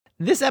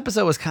This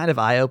episode was kind of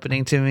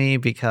eye-opening to me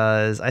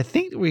because I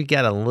think we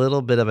get a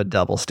little bit of a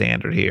double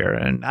standard here.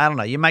 And I don't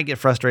know, you might get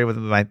frustrated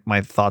with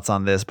my thoughts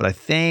on this, but I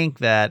think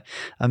that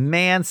a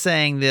man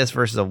saying this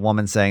versus a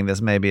woman saying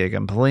this may be a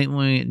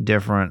completely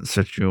different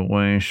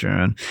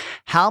situation.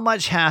 How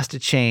much has to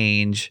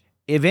change,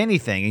 if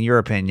anything, in your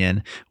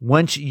opinion,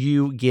 once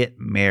you get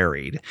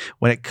married,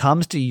 when it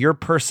comes to your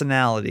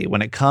personality,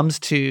 when it comes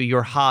to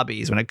your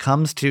hobbies, when it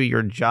comes to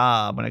your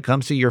job, when it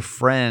comes to your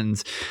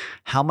friends,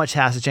 how much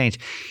has to change?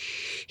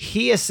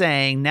 He is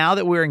saying, now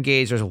that we're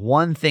engaged, there's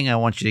one thing I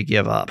want you to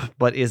give up.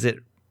 But is it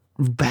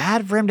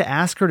bad for him to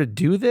ask her to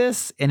do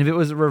this? And if it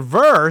was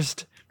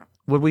reversed,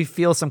 would we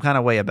feel some kind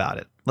of way about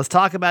it? Let's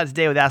talk about it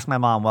today with Ask My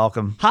Mom.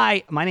 Welcome.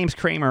 Hi, my name's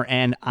Kramer,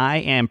 and I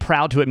am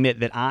proud to admit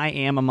that I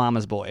am a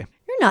mama's boy.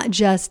 You're not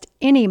just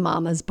any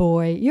mama's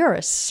boy. You're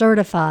a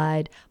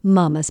certified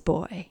mama's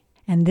boy.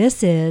 And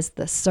this is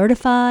the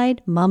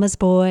Certified Mama's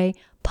Boy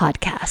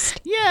podcast.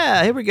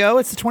 Yeah, here we go.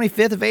 It's the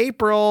 25th of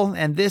April,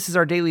 and this is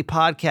our daily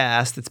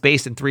podcast that's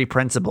based in 3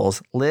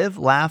 principles. Live,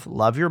 laugh,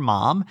 love your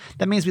mom.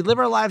 That means we live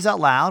our lives out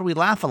loud, we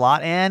laugh a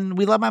lot, and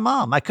we love my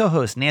mom, my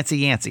co-host, Nancy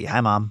Yancey.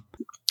 Hi, Mom.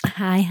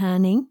 Hi,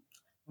 honey.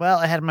 Well,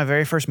 I had my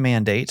very first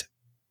mandate,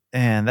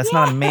 and that's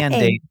not a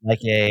mandate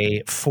like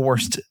a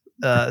forced,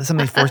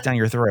 something forced down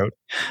your throat.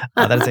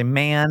 That is a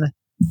man,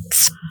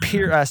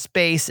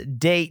 space,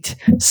 date,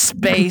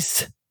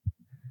 space.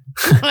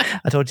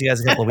 I told you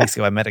guys a couple of weeks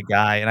ago I met a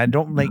guy, and I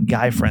don't make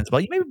guy friends.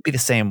 Well, you may be the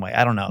same way.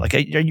 I don't know. Like, are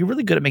you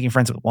really good at making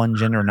friends with one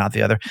gender and not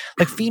the other?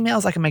 Like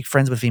females, I can make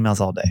friends with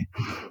females all day.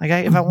 Like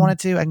if I wanted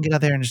to, I can get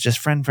out there and it's just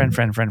friend,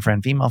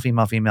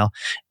 female.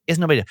 It's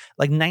nobody.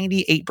 Like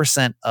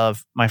 98%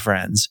 of my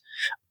friends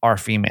are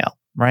female.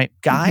 Right?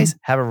 Guys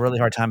have a really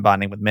hard time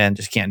bonding with men,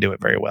 just can't do it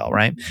very well.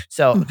 Right?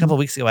 So a couple of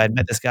weeks ago, I had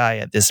met this guy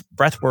at this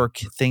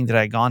breathwork thing that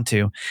I had gone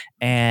to,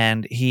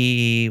 and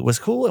he was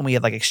cool. And we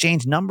had like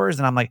exchanged numbers,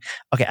 and I'm like,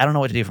 okay, I don't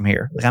know what to do from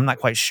here. Like, I'm not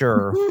quite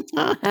sure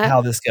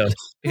how this goes,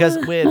 because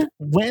with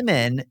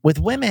women,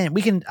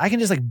 I can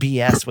just like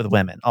BS with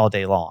women all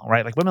day long.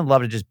 Right? Like women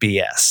love to just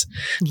BS.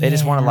 They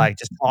just want to like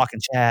just talk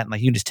and chat, and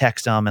like you just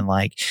text them and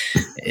like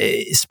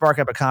spark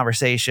up a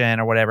conversation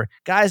or whatever.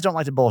 Guys don't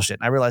like to bullshit.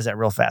 And I realized that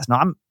real fast. No,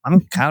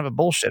 I'm kind of a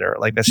bullshitter.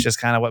 Like that's just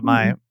kind of what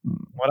I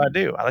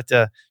do. I like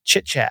to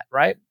chit chat,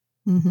 right?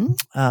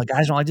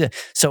 Guys don't like to.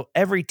 So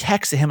every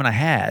text that him and I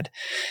had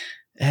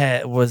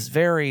was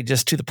very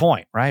just to the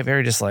point, right?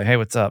 Very just like, hey,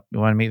 what's up? You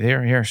want to meet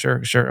here? Here,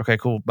 sure. Okay,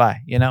 cool. Bye.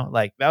 You know,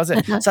 like that was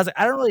it. So I was like,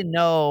 I don't really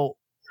know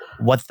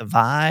what the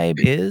vibe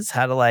is,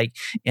 how to like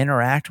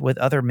interact with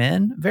other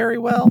men very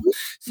well.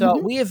 So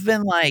we have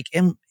been like,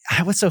 and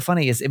what's so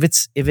funny is if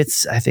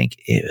it's I think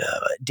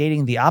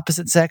dating the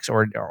opposite sex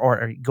or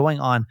going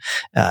on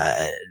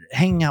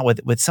hanging out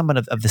with someone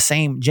of the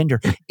same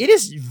gender, it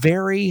is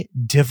very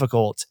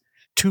difficult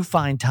to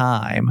find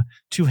time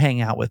to hang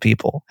out with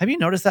people. Have you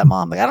noticed that,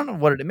 Mom? Like, I don't know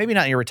what maybe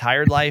not in your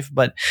retired life,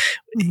 but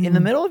in the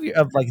middle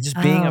of like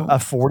just being a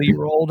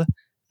 40-year-old,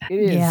 it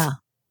is. Yeah.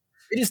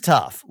 It is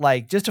tough,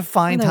 like just to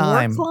find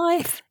time. Work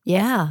life,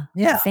 yeah,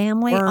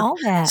 family, work, all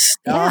that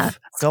stuff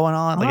going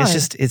on. Like it's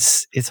just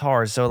it's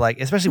hard. So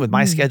like especially with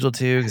my schedule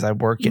too, because I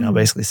work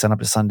basically sun up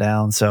to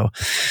sundown. So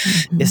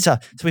it's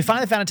tough. So we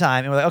finally found a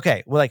time, and we're like,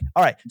 okay, we're like,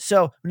 all right.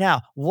 So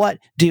now what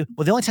do?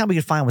 Well, the only time we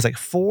could find was like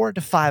 4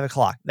 to 5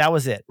 o'clock. That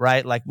was it,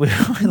 right? Like we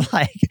were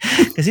like,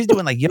 because he's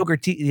doing like yoga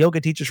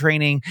teacher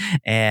training,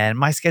 and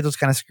my schedule's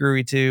kind of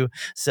screwy too.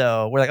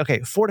 So we're like, okay,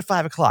 4 to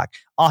 5 o'clock.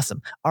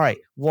 Awesome. All right.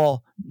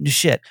 Well,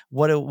 shit.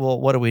 What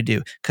do we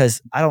do?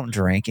 Because I don't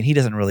drink and he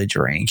doesn't really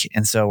drink,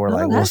 and so we're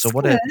like, well, so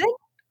what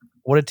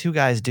do 2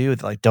 guys do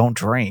that like don't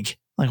drink?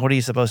 Like, what are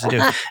you supposed to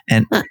do?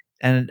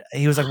 And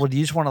he was like, well, do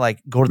you just want to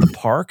like go to the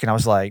park? And I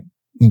was like,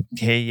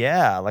 hey,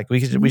 yeah, like we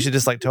should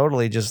just like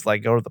totally just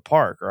like go to the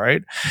park,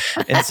 right?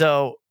 And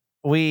so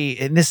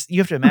you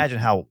have to imagine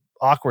how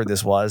awkward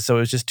this was. So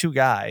it was just 2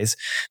 guys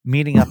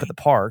meeting up at the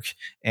park,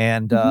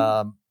 and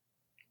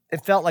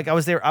it felt like I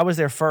was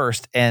there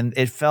first, and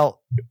it felt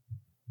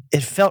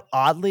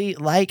oddly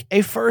like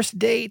a first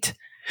date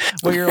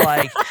where you're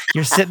like,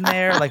 you're sitting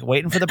there like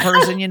waiting for the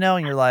person, you know,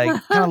 and you're like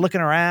kind of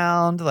looking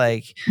around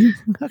like,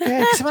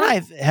 okay. Cause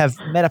I have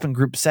met up in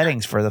group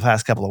settings for the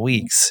past couple of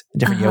weeks in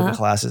different yoga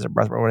classes or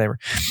breath or whatever.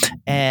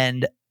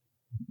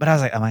 But I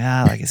was like, oh my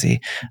God, like, is he,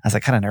 I was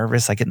like kind of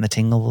nervous, like getting the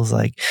tingles,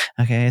 like,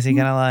 okay, is he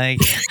gonna like,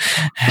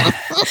 am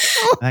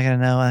I gonna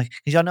know? Like,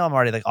 cause y'all know I'm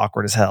already like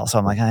awkward as hell. So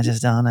I'm like, I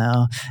just don't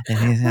know if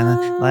he's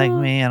gonna like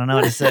me. I don't know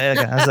what to say.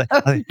 Like, I was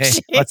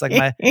like,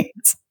 hey,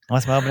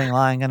 what's my opening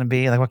line gonna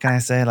be? Like, what can I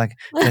say? Like,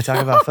 can I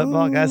talk about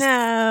football?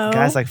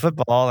 Guys like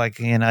football, like,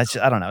 you know,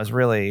 I don't know. It was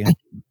really,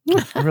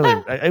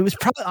 it was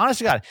probably, honest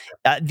to God,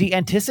 the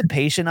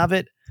anticipation of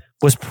it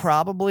was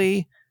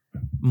probably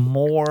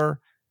more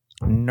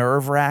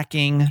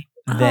nerve-wracking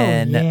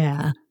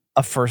than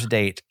a first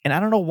date. And I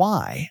don't know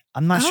why.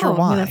 I'm not sure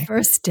why. Than a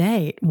first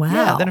date. Wow.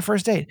 Yeah, than a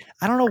first date.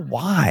 I don't know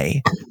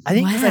why. I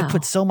think because I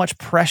put so much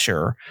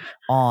pressure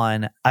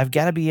on, I've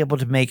got to be able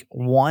to make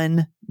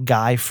one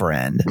guy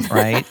friend,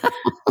 right?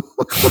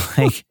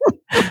 Like,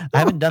 I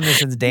haven't done this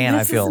since Dan,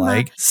 I feel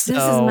like. So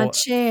this is my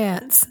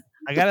chance.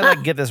 I got to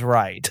like get this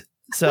right.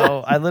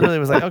 So I literally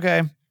was like,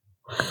 okay,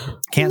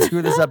 can't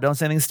screw this up. Don't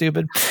say anything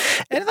stupid.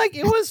 And like,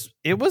 it was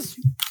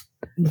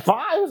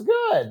fine. It was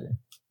good.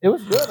 It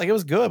was good. Like, it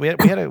was good. We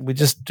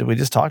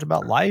just talked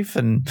about life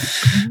and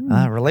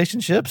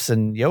relationships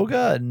and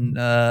yoga, and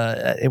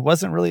it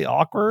wasn't really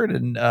awkward.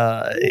 And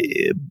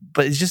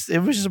but it was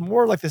just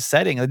more like the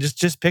setting.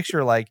 Just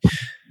picture like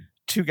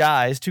two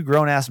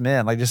grown ass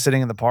men, like just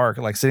sitting in the park,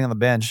 like sitting on the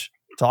bench,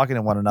 talking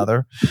to one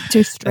another.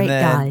 Two straight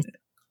guys.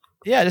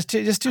 Yeah, just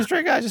two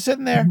straight guys just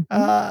sitting there,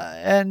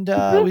 and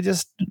we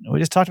just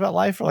talked about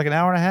life for like an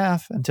hour and a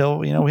half until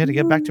we had to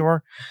get back to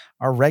our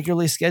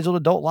regularly scheduled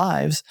adult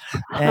lives,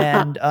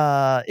 and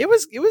it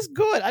was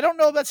good. I don't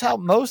know if that's how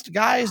most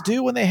guys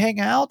do when they hang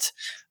out,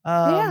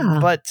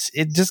 but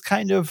it just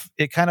kind of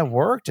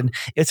worked, and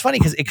it's funny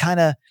because it kind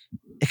of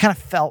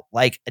felt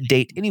like a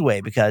date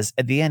anyway, because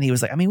at the end he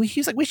was like, we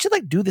should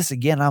like do this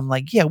again. And I'm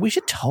like, yeah, we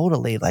should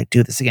totally like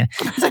do this again.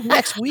 He's like,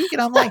 next week. And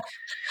I'm like,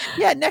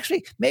 yeah, next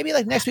week. Maybe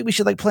like next week we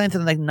should like plan to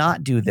like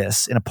not do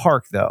this in a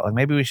park though. Like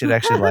maybe we should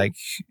actually like,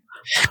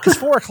 because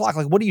 4:00,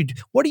 like what do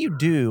you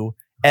do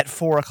at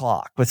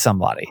 4:00 with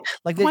somebody?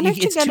 Like why don't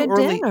you it's go too to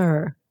early.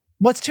 dinner?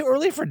 What's too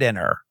early for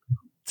dinner?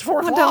 It's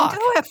 4:00. Well, don't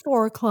go at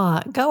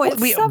 4:00. Go at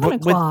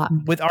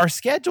 7:00. With our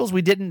schedules,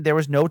 we didn't. There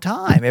was no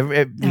time.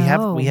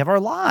 We have our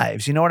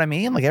lives. You know what I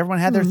mean? Like everyone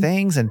had their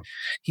things, and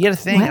he had a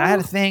thing, and I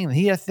had a thing, and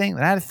he had a thing,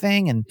 and I had a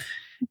thing, and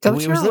go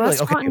to a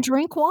restaurant and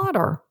drink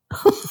water.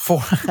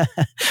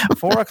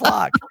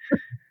 4:00.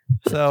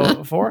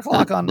 So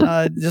 4:00 on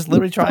just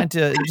literally trying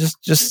to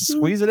just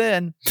squeeze it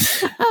in.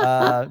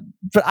 But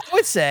I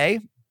would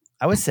say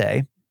we'll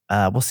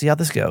see how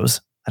this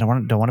goes. I don't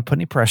want to put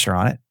any pressure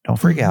on it. Don't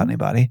freak out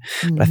anybody.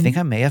 But I think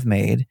I may have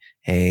made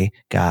a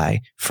guy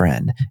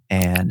friend,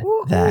 and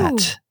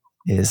that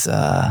is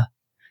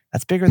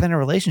that's bigger than a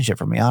relationship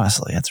for me.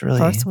 Honestly, that's really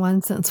first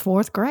one since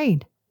 4th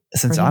grade.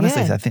 Since pretty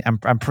honestly, good. I think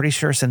I'm pretty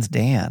sure since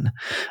Dan.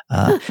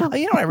 I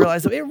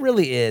realized it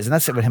really is, and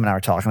that's what him and I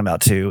were talking about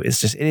too. It's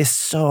just it is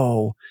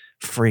so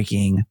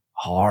freaking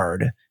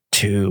hard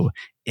to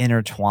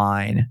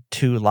intertwine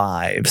two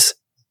lives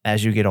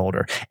as you get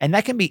older, and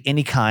that can be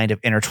any kind of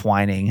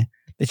intertwining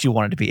that you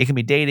want it to be. It can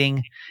be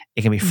dating,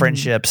 it can be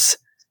friendships,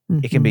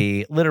 it can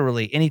be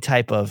literally any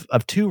type of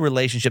two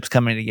relationships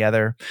coming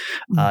together.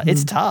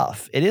 It's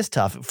tough. It is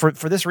tough for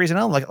this reason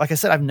alone. Like I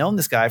said, I've known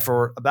this guy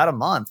for about a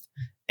month,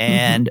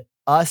 and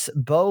us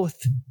both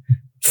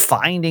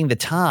finding the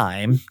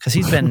time, because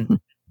he's been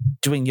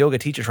doing yoga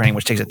teacher training,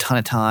 which takes a ton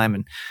of time,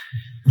 and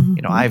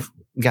I've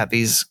got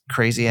these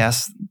crazy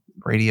ass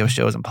radio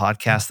shows and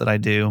podcasts that I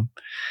do,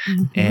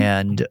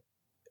 and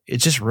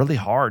it's just really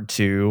hard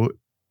to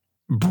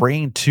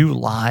bring two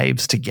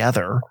lives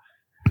together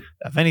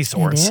of any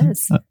sort. It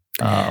is.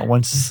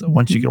 Once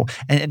you get old,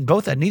 and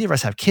both neither of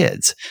us have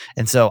kids,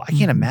 and so I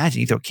can't imagine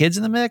you throw kids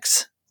in the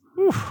mix.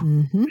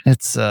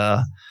 It's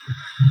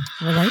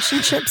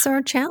relationships are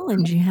a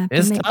challenge. You have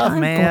to make tough,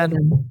 time man. for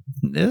them.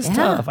 It's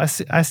tough. I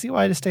see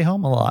why I just stay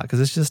home a lot, because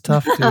it's just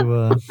tough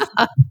to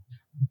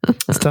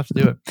it's tough to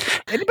do it.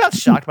 Anybody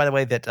shocked, by the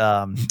way, that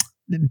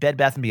Bed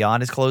Bath &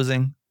 Beyond is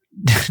closing?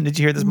 Did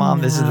you hear this, Mom?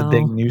 No. This is the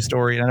big news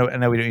story. I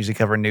know we don't usually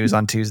cover news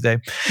on Tuesday,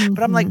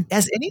 but I'm like,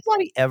 has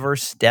anybody ever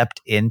stepped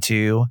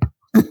into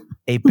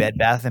a Bed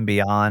Bath &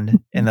 Beyond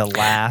in the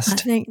last? I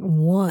think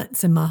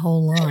once in my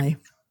whole life.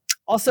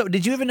 Also,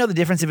 did you even know the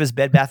difference if it's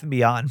Bed Bath &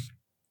 Beyond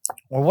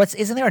or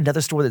isn't there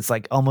another store that's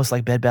like almost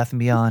like Bed Bath &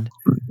 Beyond?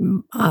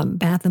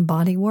 Bath and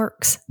Body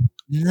Works.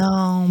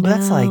 No, but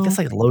that's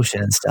like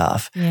lotion and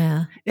stuff.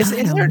 Yeah. Is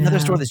there another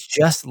store that's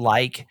just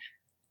like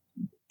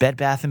Bed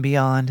Bath &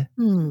 Beyond?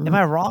 Am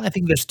I wrong? I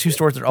think there's two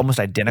stores that are almost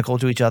identical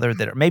to each other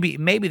that are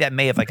maybe that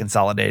may have like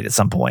consolidated at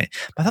some point.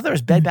 But I thought there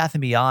was Bed Bath &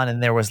 Beyond,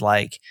 and there was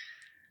like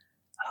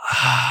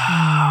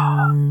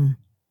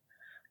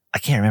I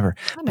can't remember.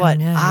 I don't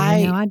know.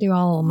 I do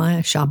all of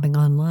my shopping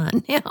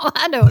online.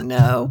 I don't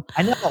know.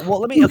 I know. Well,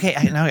 let me. Okay,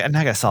 now I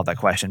got to solve that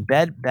question.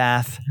 Bed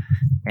Bath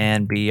 &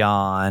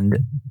 Beyond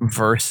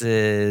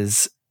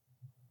versus.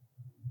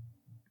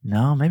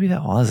 No, maybe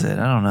that was it.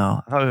 I don't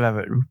know. I thought if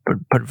I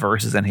put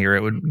verses in here,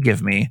 it would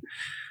give me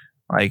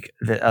like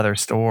the other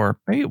store.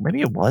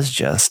 Maybe it was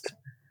just.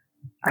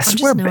 I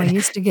swear. I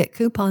used to get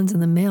coupons in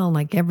the mail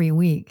like every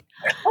week.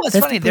 Oh, that's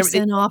funny.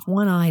 50% off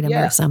one item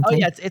or something. Oh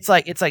yeah, it's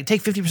like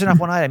take 50% off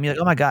one item. You're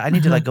like, oh my god, I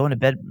need to like go into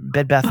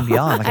Bed Bath &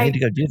 Beyond. Like I need to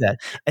go do that.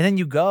 And then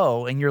you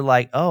go and you're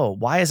like, oh,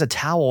 why is a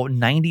towel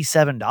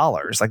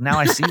 $97? Like now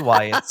I see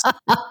why it's.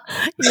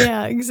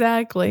 Yeah,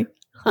 exactly.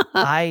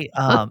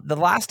 The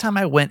last time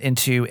I went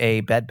into a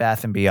Bed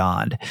Bath &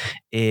 Beyond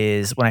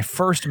is when I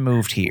first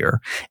moved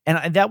here,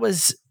 and that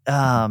was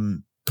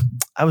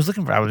I was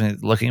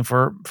looking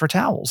for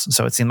towels,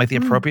 so it seemed like the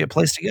appropriate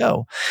place to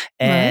go,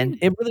 and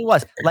it really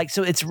was. Like,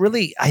 so it's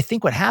really. I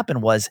think what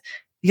happened was,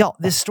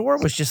 this store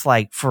was just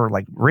like for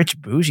like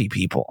rich bougie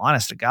people.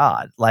 Honest to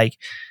God, like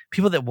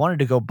people that wanted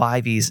to go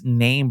buy these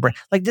name brand.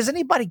 Like, does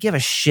anybody give a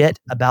shit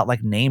about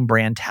like name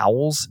brand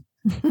towels?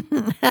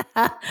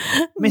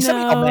 I mean,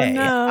 some people may.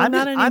 I'm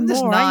not just, I'm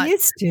just anymore. I not.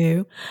 used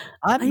to.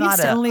 I I'm not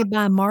used to a. only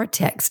buy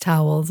Martex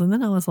towels, and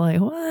then I was like,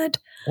 "What?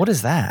 What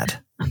is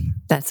that?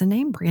 That's a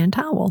name brand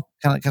towel."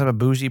 Kind of a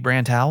bougie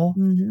brand towel.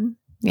 Mm-hmm.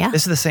 Yeah.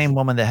 This is the same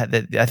woman that had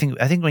that. I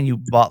think when you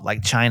bought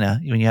like China,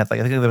 when you had like,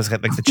 I think it was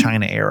like the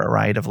China era,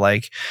 right? Of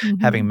like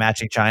having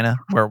matching China,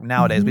 where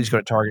nowadays we just go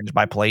to Target and just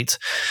buy plates.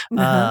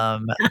 Uh-huh.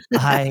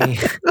 I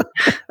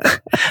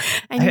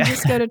And you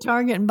just go to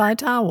Target and buy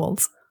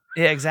towels.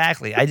 Yeah,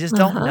 exactly. I just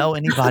don't know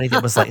anybody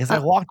that was like, as I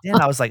walked in,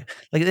 I was like,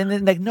 and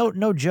then, like,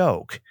 no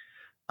joke.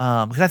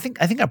 Because I think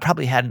I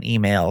probably had an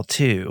email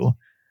too.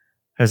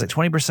 It was like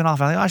 20%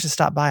 off. I was like, oh, I should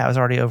stop by. I was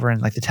already over in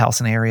like the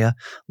Towson area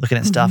looking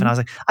at stuff, and I was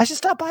like, I should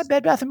stop by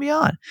Bed Bath and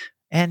Beyond.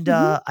 And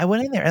I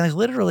went in there, and like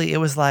literally, it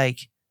was like,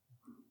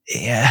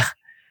 yeah.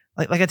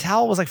 Like a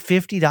towel was like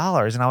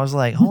 $50, and I was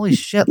like, "Holy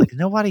shit!" Like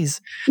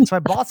nobody's. So I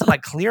bought some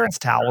like clearance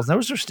towels, and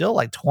those are still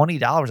like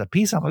 $20 a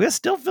piece. I'm like, this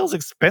still feels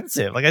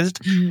expensive. Like I just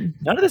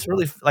none of this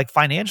really like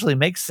financially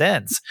makes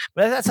sense.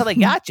 But that's how they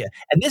got you.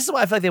 And this is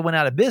why I feel like they went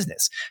out of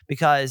business,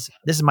 because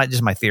this is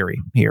just my theory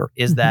here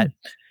is that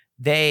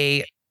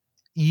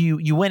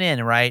you went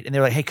in, right, and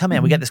they're like, "Hey, come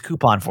in. We got this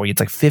coupon for you. It's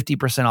like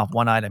 50% off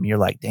one item." And you're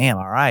like, "Damn,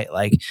 all right."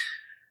 Like,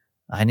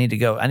 I need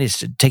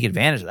to take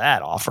advantage of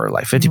that offer.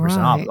 Like 50%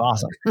 off is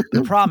awesome.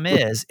 The problem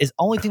is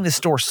only thing the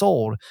store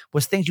sold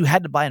was things you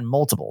had to buy in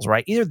multiples,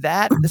 right? Either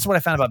that, this is what I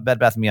found about Bed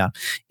Bath & Beyond.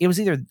 It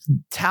was either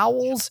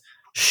towels,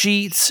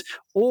 sheets,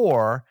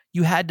 or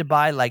you had to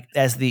buy like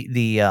as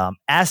the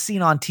as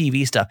seen on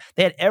TV stuff.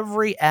 They had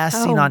every as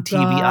seen on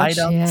TV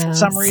item for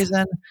some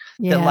reason.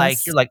 That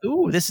like you're like,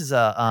 ooh, this is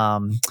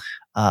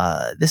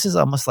this is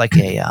almost like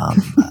a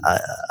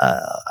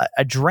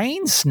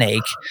drain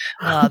snake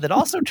that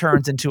also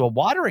turns into a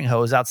watering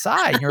hose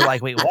outside. And you're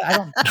like, wait, what? I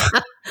don't.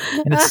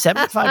 And it's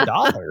 $75.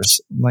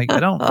 Like I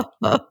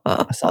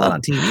saw that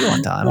on TV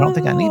one time. I don't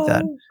think I need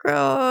that.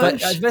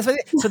 But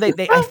so they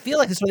I feel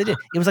like that's what they did.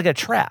 It was like a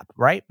trap,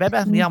 right? Bed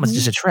Bath & Beyond was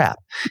just a trap.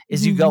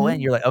 Is you go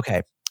in, you're like,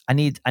 okay, I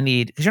need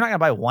because you're not gonna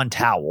buy one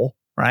towel,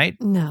 right?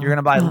 No, you're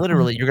gonna buy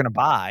literally. You got to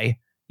buy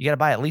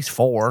at least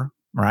 4.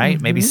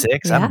 Right? Maybe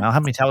 6. I don't know. How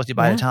many towels do you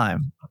buy at a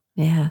time?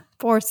 Yeah.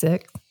 4 or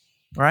 6.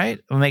 Right?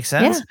 It makes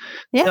sense.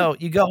 Yeah. So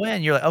you go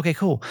in, you're like, okay,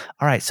 cool.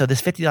 All right. So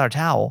this $50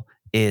 towel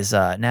is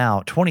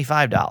now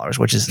 $25,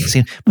 which is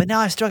insane. But now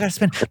I still got to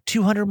spend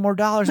 $200 more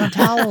on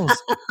towels.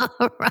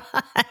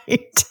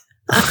 Right.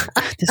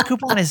 This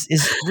coupon is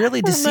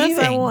really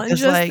deceiving. I want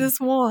just like, this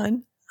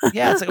one.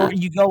 Yeah, it's like, or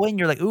you go in,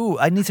 you're like, ooh,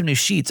 I need some new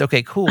sheets.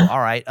 Okay, cool. All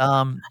right.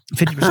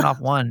 50%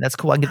 off one. That's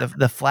cool. I can get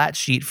the flat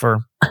sheet for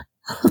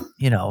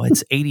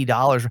it's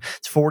 $80,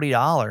 it's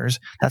 $40.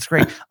 That's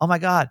great. Oh my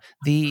God.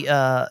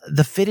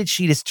 The fitted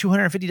sheet is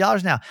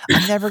 $250 now.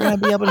 I'm never going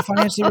to be able to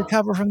financially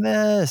recover from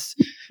this.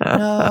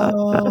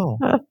 No.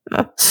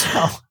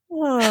 So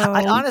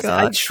I honestly,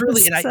 I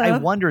truly, and I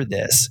wonder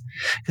this,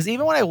 because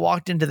even when I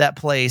walked into that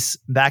place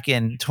back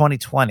in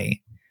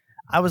 2020,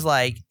 I was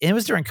like, it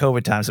was during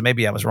COVID time, so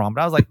maybe I was wrong,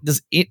 but I was like,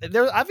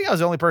 I think I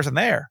was the only person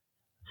there.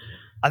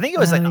 I think it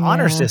was an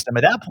honor system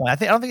at that point. I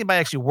don't think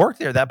anybody actually worked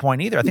there at that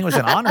point either. I think it was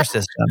an honor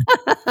system.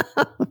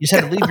 You just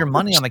had to leave your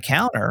money on the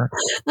counter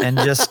and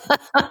just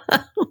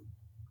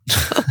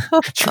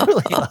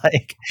truly,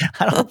 like,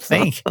 I don't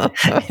think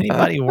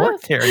anybody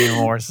worked there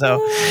anymore.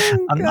 So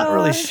I'm not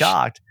really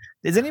shocked.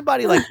 Is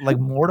anybody like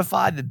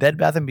mortified that Bed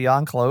Bath &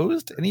 Beyond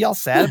closed? Any of y'all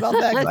sad about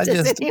that?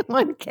 Does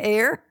anyone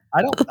care?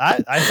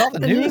 I saw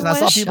the news and I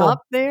saw people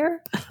shop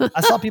there.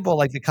 I saw people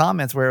like the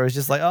comments where it was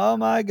just like, oh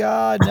my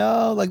God,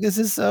 no, like this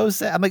is so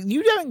sad. I'm like,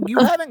 you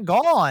haven't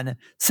gone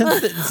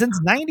since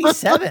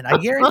 97. I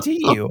guarantee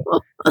you.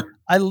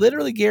 I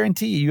literally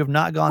guarantee you have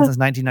not gone since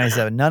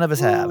 1997. None of us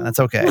have. And that's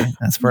okay.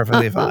 That's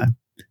perfectly fine.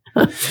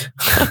 All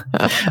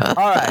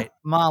right,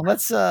 Mom,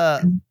 let's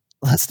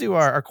do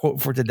our quote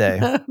for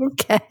today.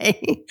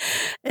 Okay.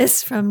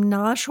 It's from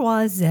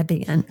Nashwa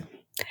Zebian.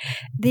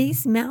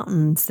 These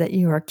mountains that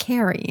you are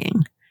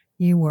carrying,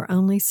 you were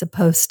only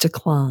supposed to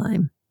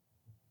climb.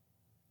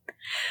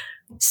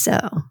 So,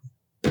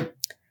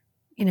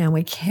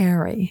 we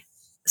carry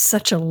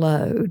such a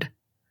load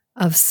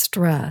of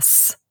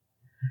stress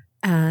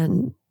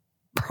and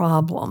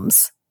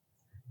problems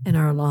in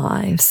our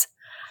lives.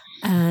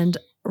 And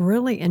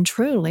really and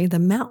truly, the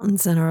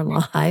mountains in our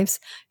lives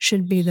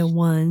should be the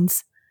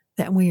ones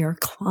that we are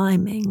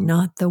climbing,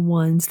 not the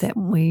ones that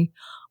we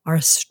are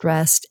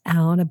stressed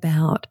out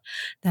about,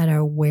 that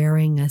are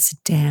wearing us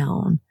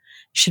down.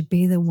 Should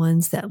be the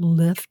ones that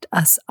lift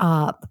us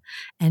up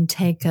and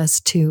take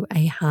us to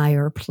a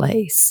higher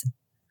place.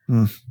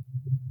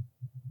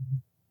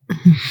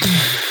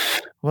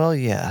 Well,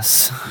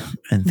 yes,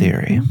 in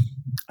theory.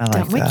 I like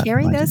Don't we that.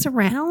 carry those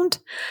around?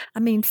 I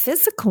mean,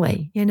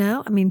 physically,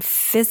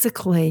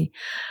 physically,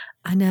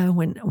 I know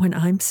when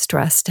I'm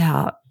stressed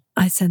out,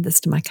 I said this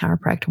to my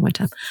chiropractor one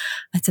time.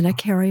 I said, I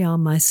carry all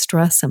my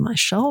stress on my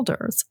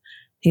shoulders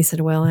He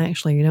said, well,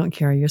 actually, you don't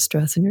carry your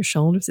stress on your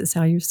shoulders. It's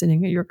how you're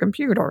sitting at your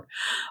computer.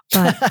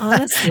 But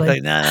honestly,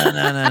 Like,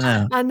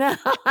 no. I know.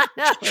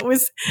 It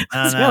was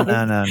No. really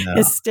That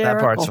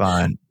hysterical. part's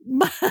fine.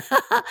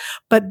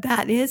 But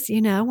that is,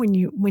 when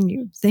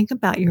you think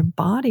about your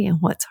body and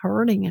what's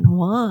hurting and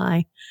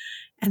why,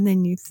 and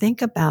then you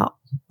think about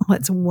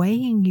what's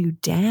weighing you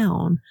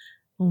down,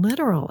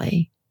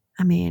 literally,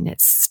 I mean,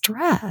 it's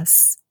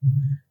stress.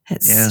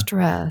 It's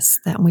stress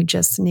that we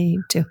just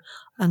need to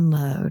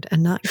unload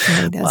and not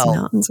carry those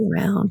mountains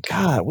around.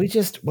 God,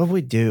 what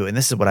we do, and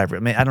this is what I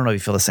don't know if you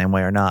feel the same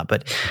way or not,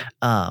 but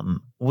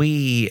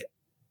we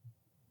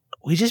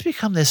just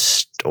become this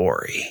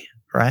story,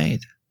 right?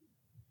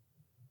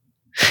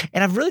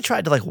 And I've really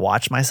tried to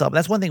watch myself.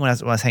 That's one thing when I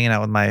was hanging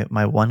out with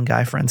my one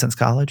guy friend since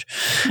college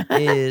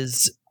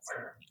is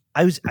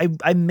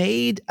I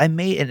made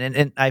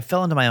and I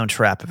fell into my own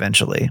trap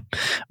eventually,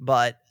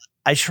 but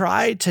I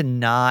tried to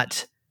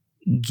not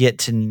get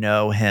to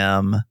know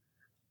him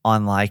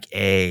on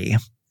a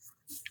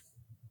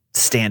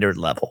standard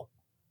level.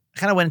 I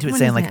kind of went into it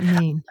saying what does that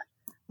mean?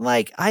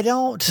 I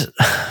don't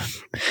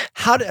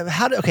how do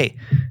okay,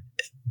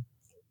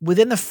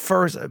 within the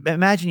first,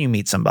 imagine you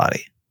meet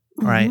somebody,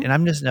 right? And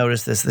I've just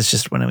noticed this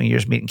just when you're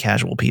just meeting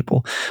casual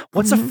people.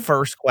 What's the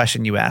first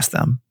question you ask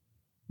them?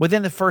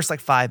 Within the first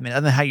 5 minutes, I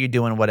don't know how you're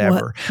doing,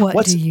 whatever.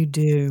 What do you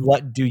do?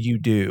 What do you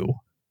do?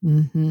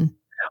 Mm-hmm.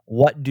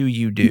 What do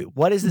you do?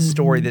 What is the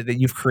story that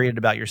you've created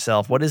about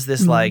yourself? What is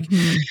this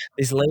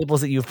these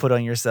labels that you've put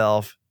on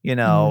yourself?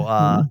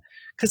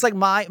 Because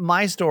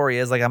my story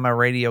is I'm a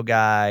radio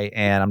guy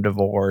and I'm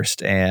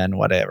divorced and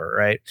whatever,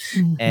 right?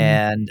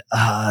 And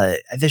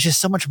there's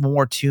just so much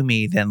more to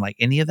me than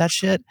any of that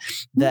shit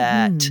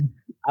that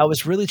I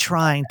was really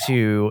trying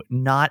to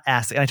not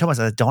ask. And I told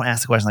myself, don't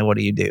ask the question what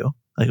do you do?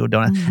 I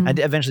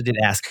eventually did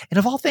ask, and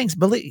of all things,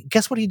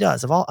 guess what he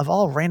does? Of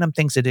all random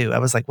things to do, I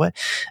was like, "What?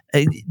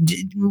 What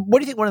do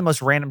you think one of the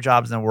most random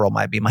jobs in the world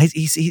might be?"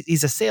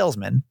 He's a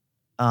salesman.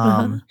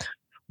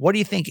 What do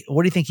you think?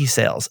 What do you think he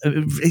sells?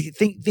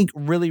 Think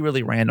really,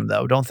 really random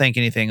though. Don't think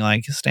anything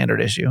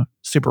standard issue.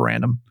 Super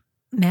random.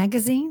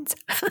 Magazines?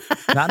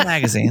 Not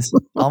magazines.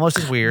 Almost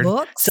as weird.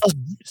 Books?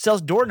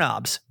 Sells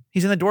doorknobs.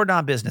 He's in the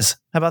doorknob business.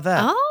 How about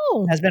that?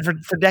 Oh, has been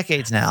for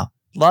decades now.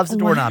 Loves the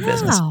doorknob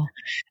business. And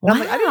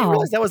I'm I didn't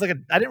realize that was I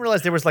didn't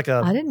realize there was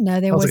a. I didn't know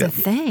there was a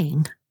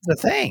thing.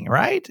 It's a thing,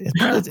 right?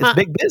 It's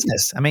big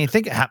business. I mean,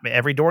 think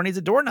every door needs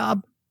a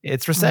doorknob.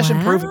 It's recession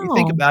proof if you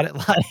think about it.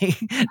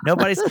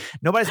 Nobody's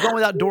going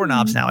without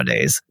doorknobs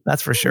nowadays.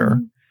 That's for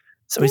sure.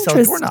 So he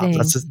sells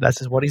doorknobs. That's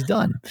just what he's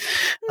done.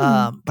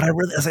 But I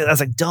was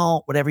like,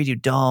 don't, whatever you do,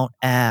 don't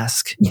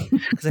ask,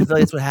 because I feel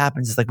that's what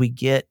happens. Is we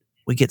get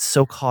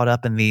so caught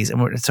up in these,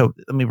 and so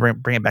let me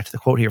bring it back to the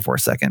quote here for a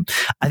second.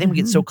 I think we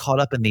get so caught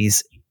up in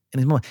these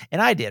moments,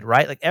 and I did,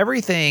 right?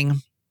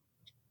 Everything.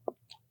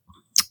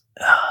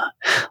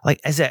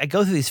 I said, I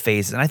go through these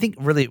phases, and I think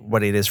really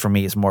what it is for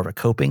me is more of a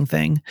coping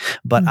thing.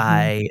 But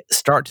I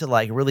start to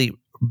really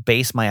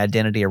base my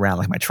identity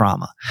around my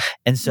trauma,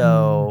 and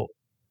so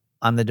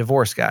I'm the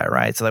divorce guy,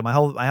 right? So my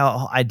whole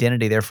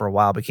identity there for a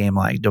while became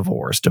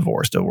divorce.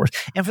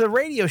 And for the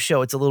radio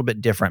show, it's a little bit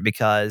different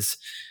because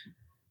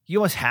you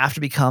almost have to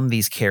become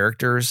these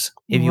characters,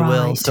 if you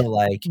will. So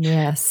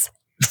yes.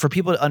 For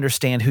people to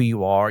understand who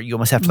you are, you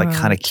almost have to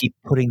kind of keep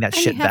putting that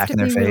shit back in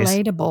their face.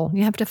 Relatable.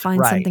 You have to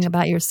find something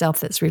about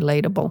yourself that's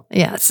relatable.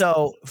 Yeah.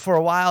 So for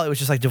a while, it was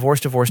just divorce,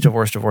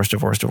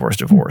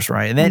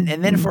 right?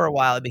 And then for a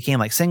while, it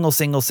became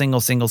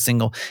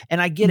single.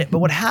 And I get it, but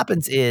what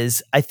happens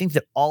is, I think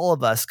that all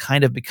of us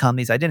kind of become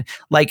these identities.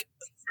 If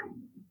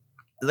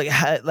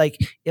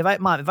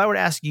I were to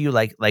ask you,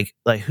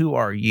 who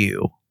are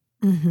you?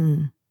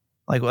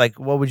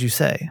 What would you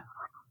say?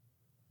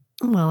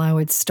 Well, I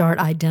would start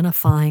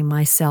identifying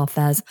myself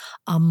as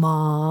a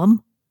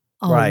mom,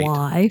 a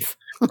wife.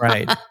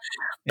 Right.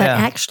 But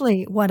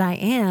actually, what I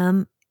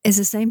am is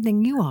the same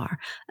thing you are,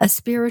 a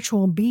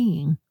spiritual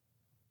being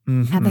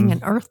having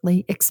an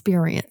earthly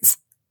experience.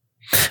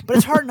 But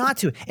it's hard not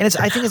to. And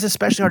I think it's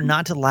especially hard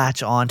not to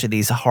latch on to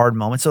these hard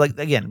moments. So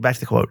again, back to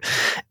the quote.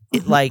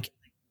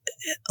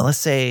 Let's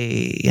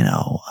say,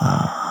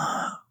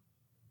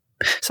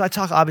 so I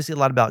talk obviously a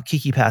lot about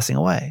Kiki passing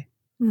away.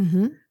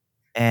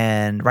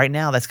 And right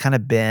now, that's kind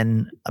of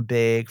been a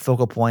big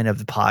focal point of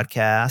the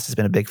podcast. It's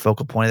been a big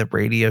focal point of the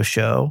radio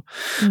show.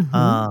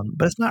 But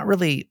it's not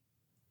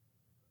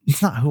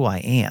who I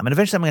am. And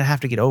eventually I'm going to have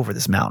to get over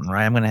this mountain,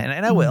 right?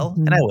 And I will,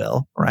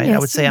 right? Yes, I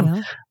would say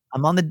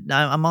I'm on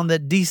the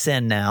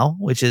descend now,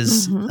 which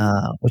is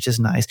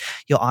nice.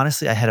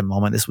 Honestly, I had a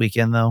moment this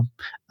weekend though,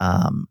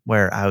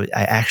 where I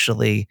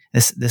actually,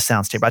 this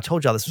sounds terrible. I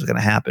told y'all this was going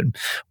to happen,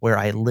 where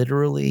I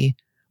literally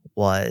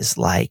was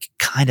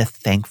kind of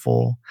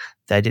thankful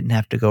that I didn't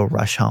have to go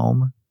rush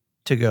home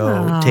to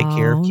go take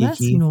care of Kiki.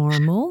 That's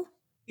normal.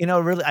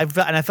 Really, I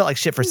felt like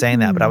shit for saying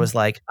that, but I was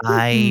like,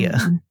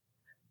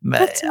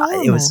 That's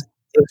normal. it was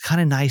it was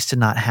kind of nice to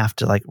not have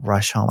to like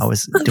rush home. I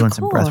was doing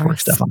some breathwork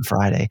stuff on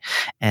Friday,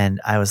 and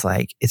I was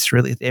like, it's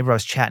really, everybody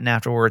was chatting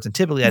afterwards, and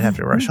typically I'd have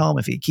to rush home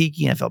if he'd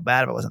kiki, and I felt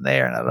bad if I wasn't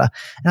there. And I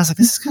was like,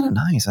 this is kind of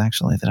nice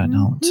actually that I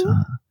don't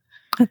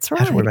That's right.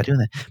 have to worry about doing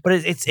that. But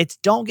it's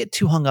don't get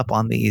too hung up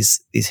on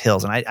these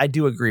hills. And I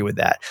do agree with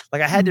that.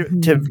 Like I had to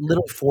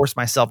literally force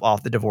myself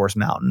off the divorce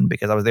mountain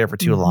because I was there for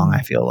too long,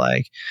 I feel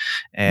like.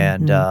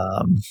 And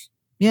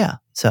yeah,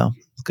 so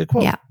it's a good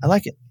quote. Yeah. I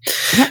like it.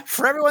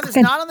 For everyone that's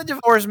not on the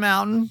divorce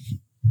mountain,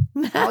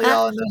 all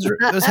y'all in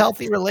those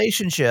healthy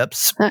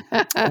relationships,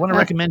 I want to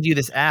recommend you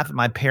this app that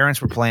my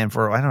parents were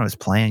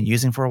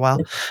using for a while.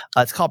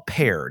 It's called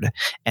Paired,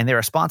 and they're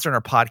a sponsor in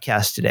our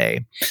podcast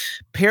today.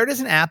 Paired is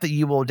an app that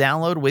you will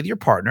download with your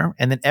partner,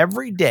 and then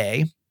every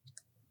day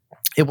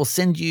it will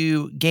send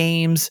you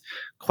games,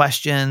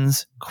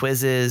 questions,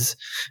 quizzes,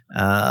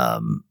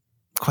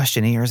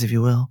 questionnaires, if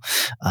you will,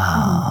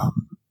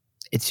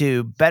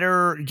 to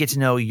better get to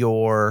know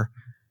your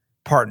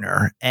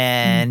partner.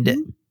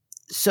 And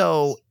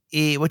so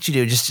what you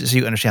do, just so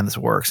you understand this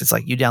works, it's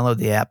like you download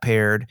the app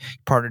Paired, your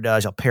partner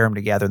does, you'll pair them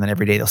together, and then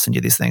every day they'll send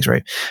you these things,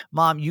 right?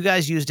 Mom, you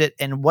guys used it,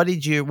 and what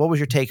was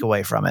your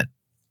takeaway from it?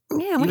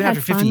 Yeah, even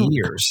after 50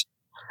 years.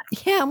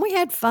 Yeah, and we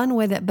had fun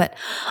with it, but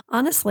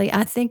honestly,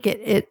 I think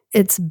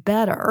it's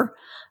better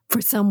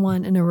for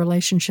someone in a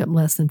relationship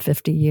less than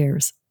 50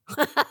 years.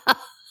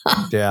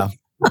 Yeah.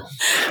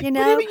 You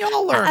know,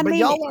 y'all learned,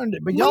 y'all learned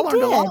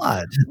a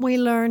lot. We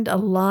learned a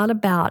lot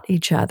about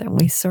each other.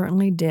 We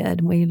certainly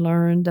did. We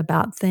learned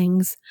about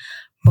things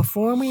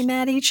before we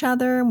met each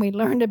other, and we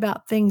learned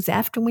about things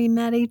after we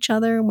met each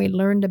other, and we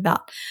learned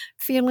about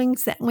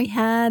feelings that we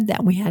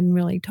hadn't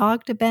really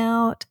talked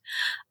about.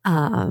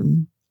 Yeah,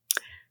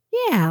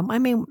 I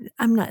mean,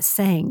 I'm not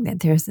saying that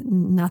there's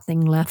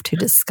nothing left to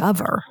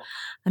discover.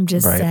 I'm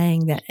just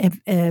saying that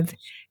if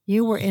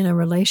you were in a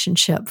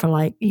relationship for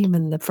like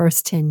even the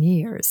first 10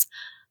 years,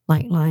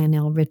 like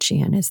Lionel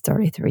Richie and his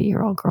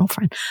 33-year-old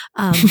girlfriend.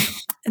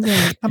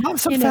 Then, my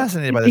mom's so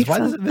fascinated by this. Why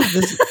does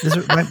this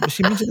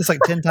she mentioned this like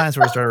 10 times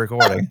before we started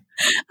recording.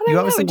 You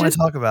obviously want to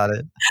talk about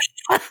it.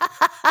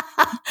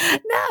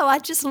 No, I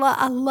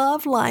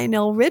love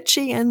Lionel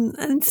Richie.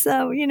 And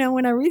so, you know,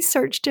 when I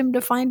researched him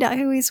to find out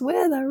who he's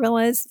with, I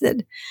realized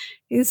that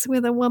he's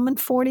with a woman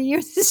 40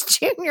 years his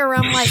junior.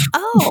 I'm like,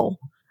 oh,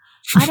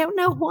 I don't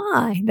know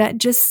why. That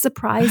just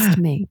surprised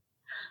me.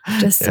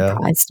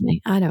 Surprised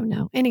me. I don't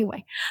know.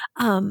 Anyway,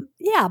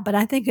 but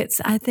I think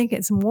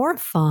it's more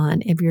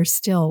fun if you're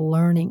still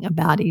learning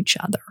about each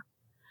other.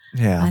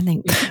 Yeah. I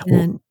think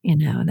then,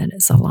 that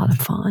it's a lot of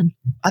fun.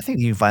 I think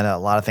you can find out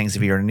a lot of things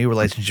if you're in a new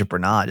relationship or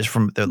not, just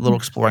from the little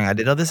exploring I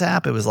did of this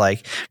app. It was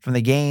like from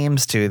the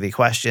games to the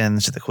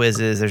questions to the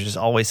quizzes, there's just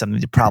always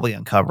something to probably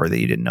uncover that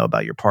you didn't know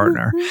about your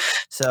partner.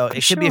 So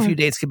it could be a few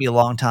dates, could be a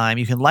long time.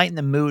 You can lighten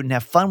the mood and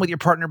have fun with your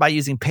partner by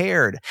using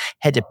Paired.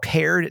 Head to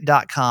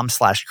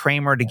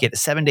paired.com/Kramer to get a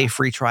 7-day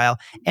free trial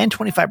and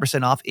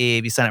 25% off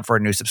if you sign up for a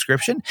new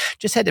subscription.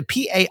 Just head to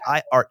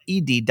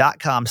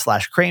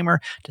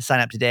paired.com/Kramer to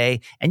sign up today,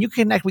 and you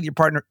can connect with your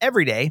partner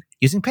every day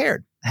using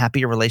Paired. A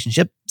happier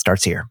relationship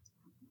starts here.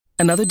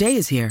 Another day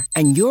is here,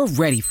 and you're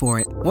ready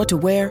for it. What to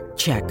wear?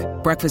 Check.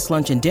 Breakfast,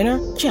 lunch, and dinner?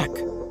 Check.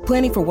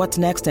 Planning for what's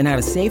next and how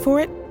to save for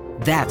it?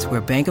 That's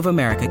where Bank of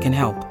America can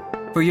help.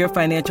 For your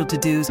financial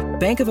to-dos,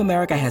 Bank of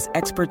America has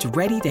experts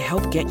ready to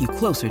help get you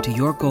closer to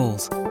your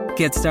goals.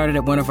 Get started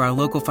at one of our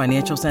local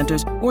financial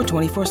centers or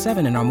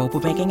 24/7 in our mobile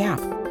banking app.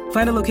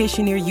 Find a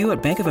location near you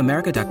at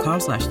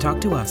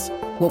bankofamerica.com/talktous.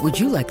 What would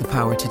you like the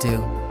power to do?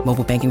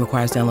 Mobile banking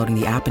requires downloading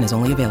the app and is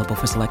only available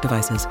for select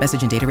devices.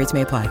 Message and data rates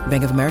may apply.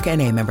 Bank of America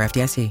NA, member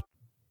FDIC.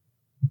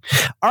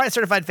 All right,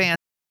 certified fans.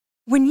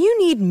 When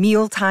you need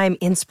mealtime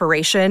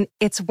inspiration,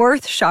 it's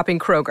worth shopping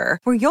Kroger,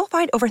 where you'll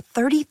find over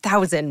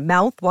 30,000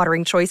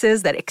 mouth-watering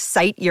choices that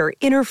excite your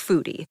inner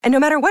foodie. And no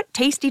matter what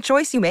tasty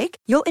choice you make,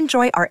 you'll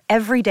enjoy our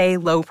everyday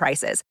low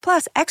prices,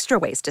 plus extra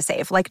ways to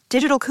save, like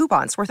digital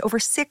coupons worth over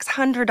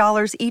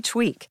 $600 each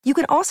week. You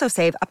can also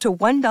save up to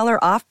 $1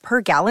 off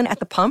per gallon at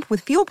the pump with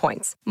fuel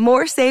points.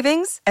 More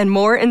savings and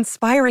more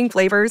inspiring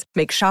flavors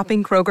make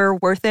shopping Kroger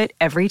worth it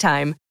every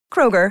time.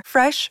 Kroger,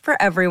 fresh for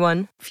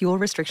everyone. Fuel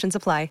restrictions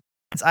apply.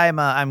 I'm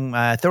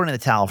throwing in the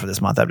towel for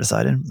this month, I've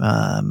decided.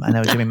 I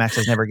know Jimmy Max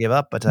says never give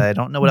up, but I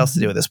don't know what else to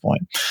do at this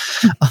point.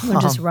 We'll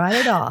just write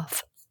it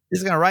off.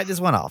 He's going to write this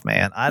one off,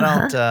 man. I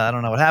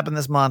don't know what happened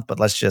this month, but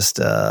let's just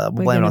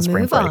blame it on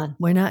spring break.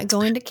 We're not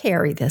going to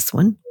carry this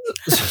one.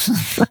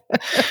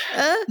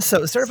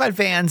 So certified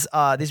fans,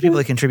 these people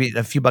that contribute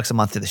a few bucks a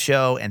month to the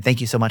show, and thank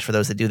you so much for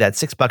those that do that.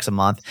 $6 a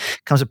month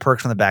comes with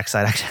perks on the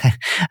backside. Actually, I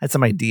had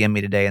somebody DM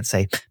me today and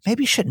say,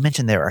 maybe you shouldn't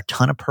mention there are a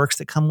ton of perks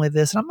that come with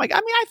this. And I'm like, I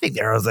think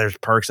there's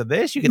perks of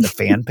this. You get the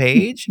fan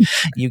page,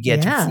 you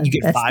get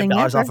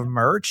 $5 off of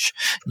merch,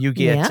 you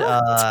get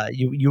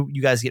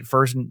you guys get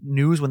first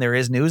news when there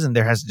is news, and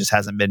there just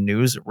hasn't been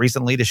news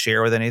recently to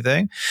share with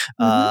anything.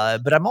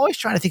 But I'm always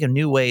trying to think of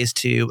new ways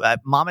to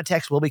Mama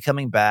Text will be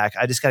coming back. back.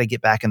 I just got to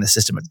get back in the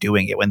system of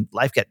doing it. When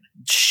life got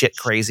shit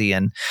crazy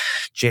in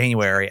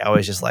January, I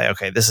was just like,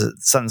 okay,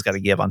 something's got to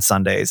give on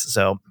Sundays.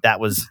 So that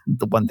was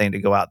the one thing to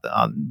go out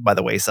by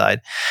the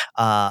wayside.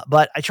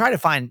 But I try to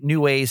find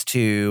new ways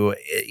to,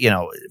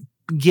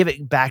 give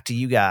it back to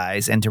you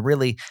guys and to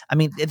really, I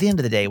mean, at the end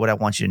of the day, what I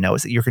want you to know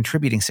is that you're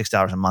contributing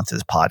 $6 a month to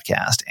this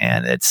podcast.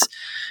 And it's,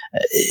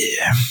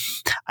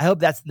 I hope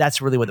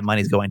that's really what the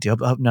money's going to. I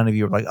hope none of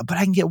you are like, but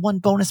I can get one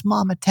bonus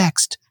mama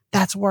text.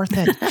 That's worth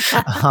it.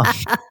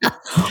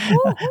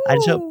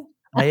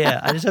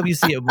 I just hope you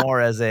see it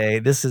more as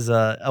this is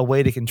a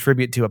way to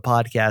contribute to a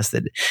podcast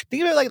that,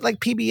 think of it like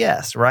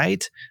PBS,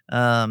 right?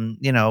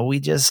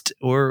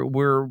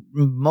 We're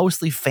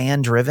mostly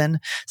fan driven.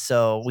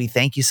 So we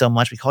thank you so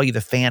much. We call you the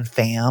fan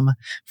fam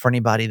for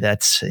anybody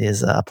that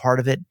is a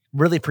part of it.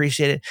 Really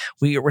appreciate it.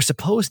 We're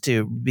supposed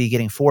to be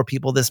getting 4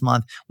 people this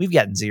month. We've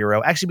gotten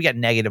 0. Actually, we got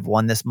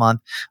 -1 this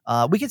month.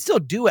 We can still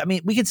do it. I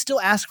mean, we can still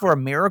ask for a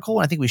miracle,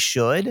 and I think we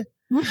should.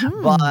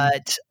 Mm-hmm.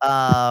 But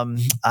I'm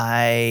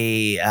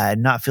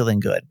not feeling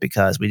good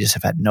because we just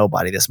have had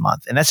nobody this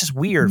month. And that's just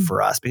weird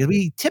for us because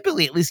we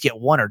typically at least get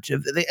 1 or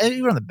 2.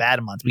 Even on the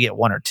bad months, we get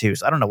 1 or 2.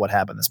 So I don't know what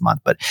happened this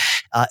month. But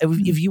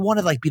if you want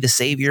to like be the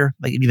savior,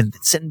 like you've been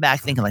sitting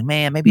back thinking like,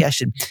 man, maybe I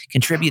should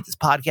contribute to this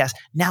podcast.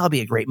 Now would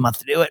be a great month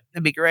to do it.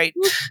 It'd be great.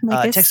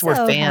 Text the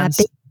word fans.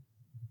 Happy.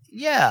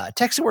 Yeah,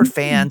 text the word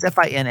fans,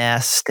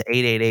 FINS to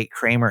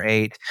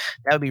 888-Kramer8.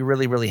 That would be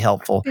really, really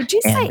helpful. Did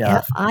you say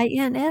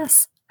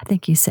FINS? I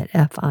think you said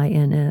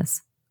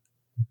FINS.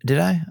 Did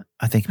I?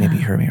 I think maybe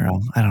you heard me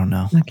wrong. I don't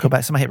know. Okay. Go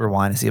back. Somebody hit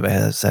rewind and see if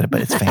I said it,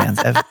 but it's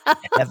fans.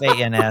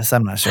 FANS.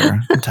 I'm not sure.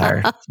 I'm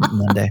tired. It's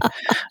Monday.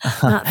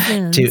 Not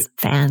fins.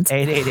 Fans.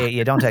 888.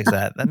 Yeah, don't text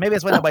that. Maybe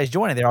that's why nobody's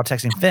joining. They're all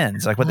texting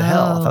fins. Like, what the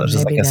hell? I thought it was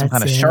just like some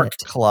kind of shark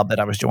club that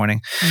I was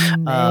joining.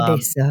 Maybe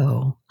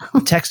so.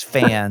 Text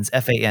fans,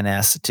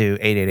 FANS to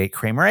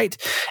 888-Kramer8.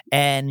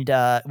 And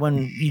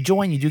when you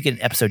join, you do get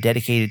an episode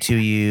dedicated to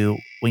you.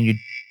 When you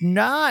don't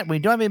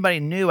have anybody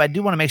new, I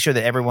do want to make sure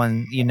that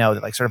everyone, that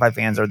like certified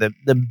fans are the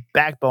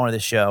backbone of the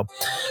show.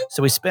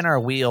 So we spin our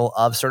wheel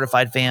of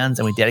certified fans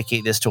and we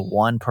dedicate this to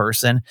one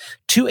person.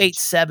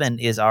 287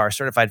 is our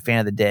certified fan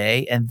of the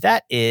day. And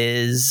that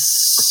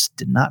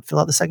did not fill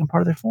out the second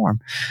part of their form.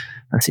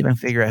 Let's see if I can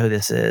figure out who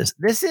this is.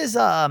 This is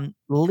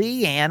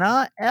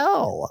Leanna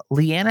L.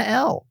 Leanna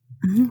L.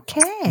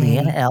 Okay.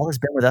 Leanna L has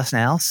been with us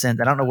now since,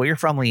 I don't know where you're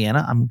from,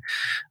 Leanna.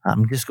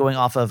 I'm just going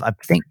off of, I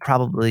think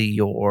probably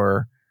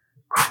your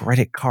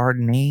credit card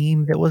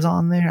name that was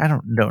on there. I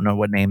don't know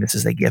what name this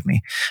is they give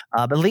me.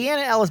 But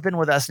Leanna L has been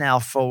with us now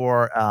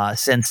for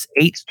since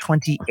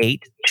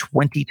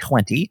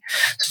 8/28/2020.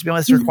 She's been with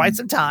us for quite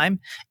some time,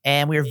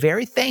 and we are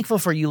very thankful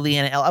for you,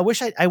 Leanna L. I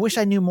wish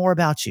I knew more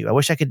about you. I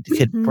wish I could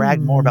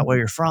brag more about where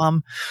you're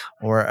from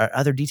or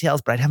other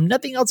details, but I'd have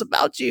nothing else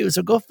about you.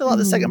 So go fill out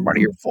the second part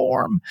of your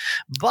form.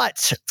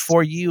 But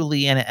for you,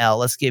 Leanna L,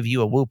 let's give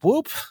you a whoop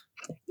whoop.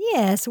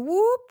 Yes,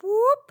 whoop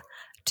whoop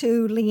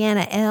to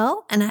Leanna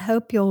L. And I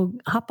hope you'll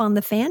hop on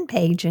the fan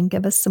page and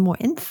give us some more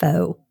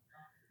info.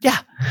 Yeah,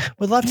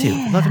 we'd love to.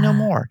 We'd love to know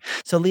more.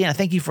 So, Leanna,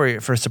 thank you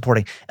for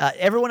supporting.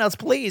 Everyone else,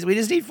 please. We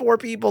just need 4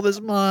 people this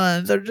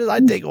month.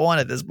 I'd take 1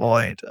 at this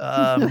point.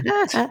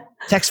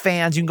 Text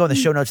fans. You can go in the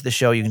show notes of the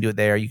show. You can do it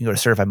there. You can go to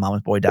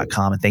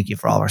certifiedmamasboy.com. And thank you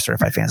for all of our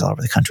certified fans all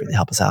over the country that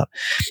help us out.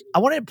 I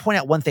wanted to point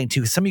out one thing,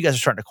 too. Some of you guys are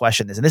starting to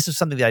question this. And this is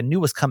something that I knew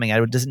was coming. I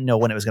didn't know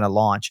when it was going to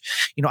launch.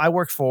 I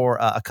work for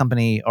a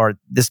company, or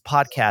this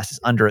podcast is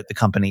under the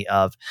company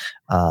of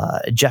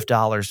Jeff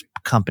Dollar's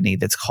company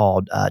that's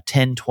called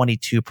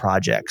 1022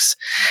 Projects.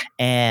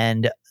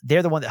 And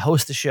they're the one that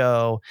hosts the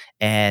show.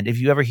 And if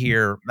you ever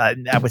hear,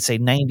 I would say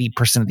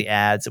 90% of the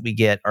ads that we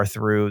get are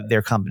through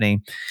their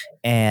company.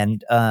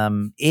 And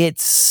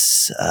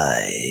it's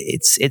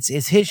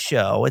his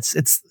show.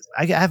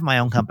 I have my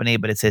own company,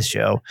 but it's his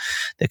show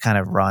that kind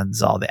of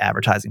runs all the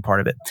advertising part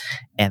of it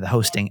and the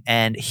hosting.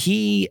 And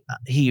he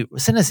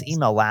sent us an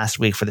email last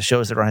week for the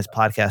shows that are on his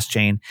podcast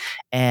chain.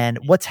 And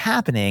what's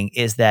happening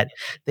is that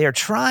they are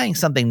trying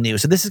something new.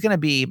 So this is going to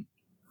be,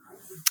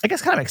 I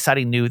guess, kind of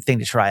exciting new thing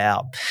to try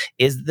out.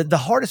 Is the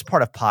hardest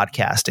part of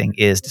podcasting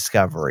is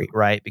discovery,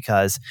 right?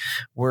 Because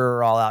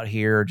we're all out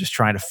here just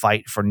trying to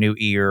fight for new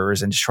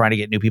ears and just trying to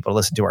get new people to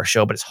listen to our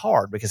show. But it's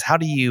hard because how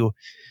do you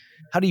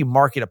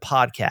market a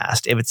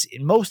podcast? If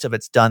most of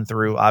it's done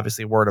through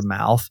obviously word of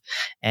mouth,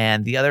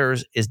 and the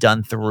others is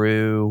done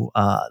through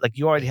like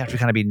you already have to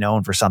kind of be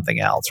known for something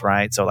else,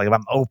 right? So like if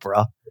I'm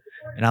Oprah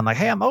and I'm like,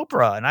 hey, I'm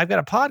Oprah and I've got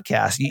a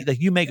podcast,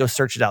 you may go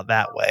search it out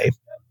that way.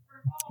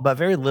 But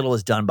very little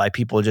is done by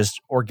people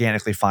just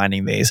organically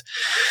finding these.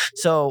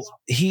 So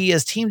he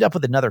has teamed up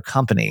with another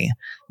company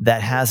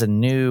that has a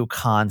new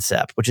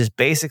concept, which is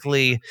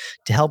basically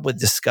to help with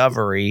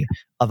discovery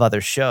of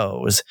other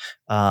shows.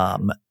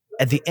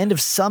 At the end of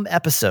some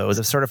episodes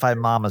of Certified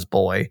Mama's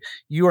Boy,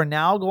 you are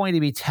now going to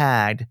be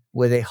tagged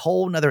with a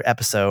whole nother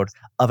episode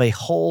of a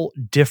whole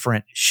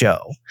different show.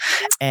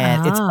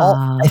 And it's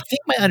all, I think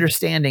my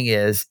understanding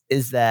is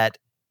that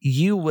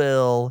you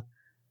will,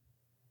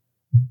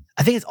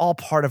 I think it's all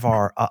part of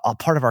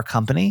our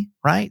company,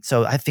 right?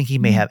 So I think he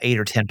may have 8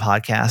 or 10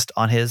 podcasts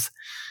on his,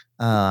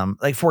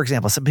 like for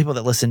example, some people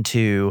that listen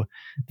to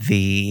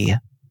the,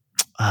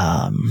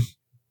 the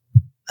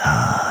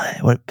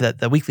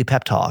weekly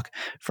pep talk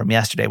from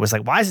yesterday was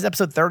like, why is this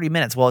episode 30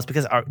 minutes? Well, it's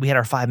because we had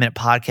our 5-minute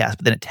podcast,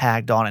 but then it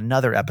tagged on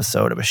another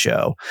episode of a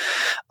show.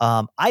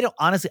 I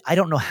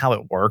don't know how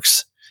it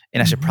works.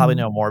 And I should probably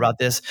know more about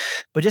this,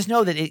 but just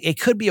know that it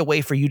could be a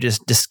way for you to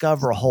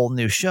discover a whole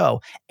new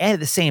show. And at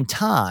the same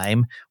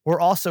time,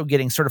 we're also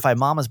getting Certified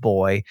Mama's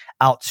Boy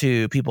out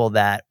to people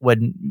that would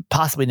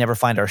possibly never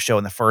find our show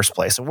in the first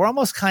place. So we're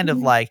almost kind of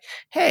like,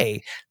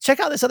 hey, check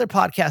out this other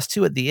podcast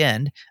too at the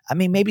end. I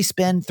mean, maybe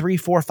spend 3,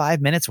 4, 5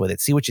 minutes with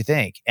it, see what you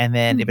think. And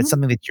then if it's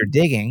something that you're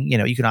digging,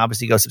 you can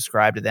obviously go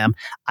subscribe to them.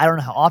 I don't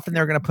know how often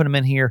they're going to put them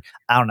in here.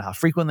 I don't know how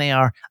frequent they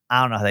are.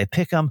 I don't know how they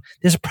pick them.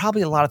 There's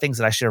probably a lot of things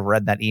that I should have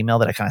read in that email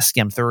that I kind of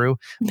skimmed through.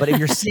 But if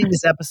you're seeing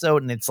this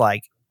episode and it's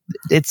like,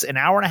 it's an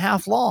hour and a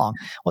half long,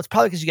 well, it's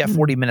probably because you got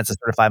 40 minutes of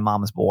Certified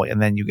Mama's Boy,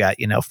 and then you got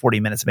 40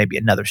 minutes, maybe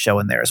another show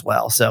in there as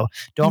well. So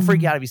don't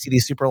freak out if you see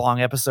these super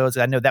long episodes.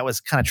 I know that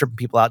was kind of tripping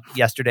people out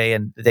yesterday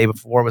and the day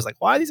before. Was like,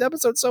 why are these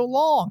episodes so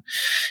long?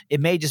 It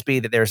may just be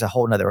that there's a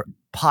whole nother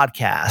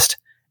podcast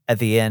at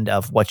the end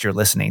of what you're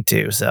listening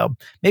to. So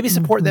maybe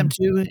support them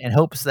too, in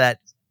hopes that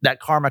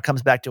karma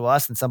comes back to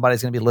us and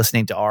somebody's going to be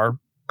listening to our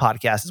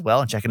podcast as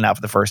well and checking it out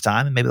for the first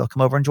time, and maybe they'll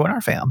come over and join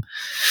our fam.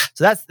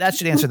 So that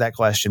should answer that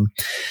question.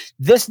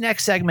 This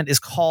next segment is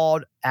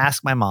called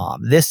Ask My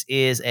Mom. This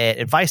is an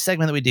advice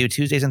segment that we do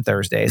Tuesdays and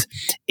Thursdays.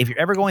 If you're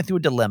ever going through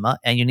a dilemma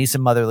and you need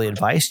some motherly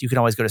advice, you can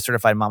always go to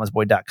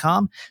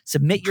certifiedmamasboy.com,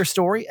 submit your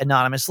story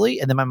anonymously,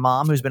 and then my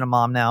mom, who's been a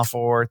mom now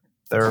for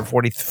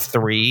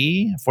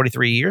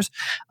 43 years,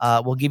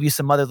 will give you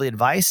some motherly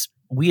advice.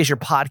 We as your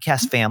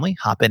podcast family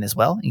hop in as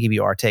well and give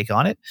you our take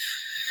on it.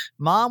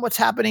 Mom, what's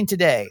happening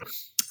today?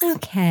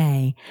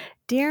 Okay.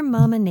 Dear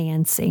Mama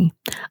Nancy,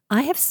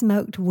 I have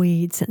smoked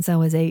weed since I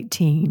was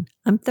 18.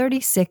 I'm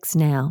 36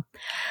 now.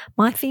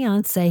 My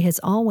fiance has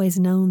always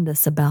known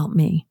this about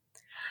me.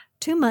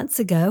 2 months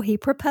ago, he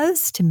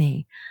proposed to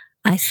me.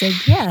 I said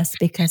yes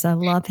because I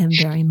love him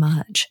very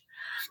much.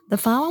 The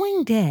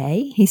following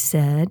day, he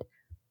said,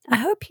 I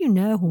hope you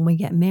know when we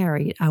get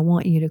married, I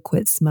want you to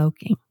quit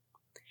smoking.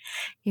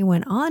 He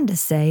went on to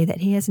say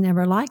that he has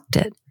never liked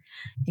it.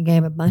 He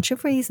gave a bunch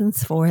of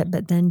reasons for it,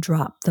 but then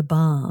dropped the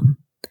bomb.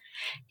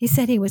 He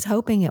said he was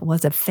hoping it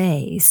was a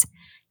phase.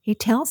 He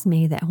tells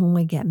me that when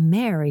we get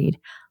married,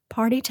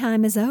 party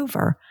time is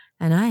over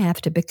and I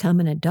have to become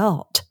an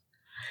adult.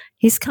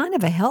 He's kind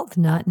of a health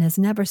nut and has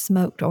never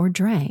smoked or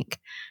drank.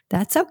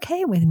 That's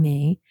okay with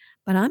me,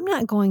 but I'm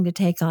not going to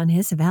take on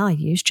his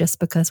values just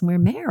because we're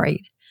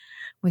married.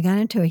 We got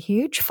into a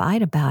huge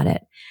fight about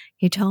it.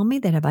 He told me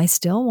that if I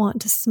still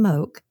want to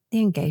smoke,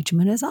 the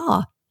engagement is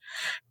off.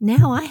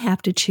 Now I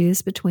have to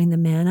choose between the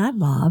man I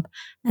love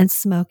and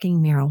smoking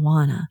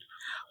marijuana.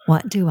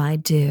 What do I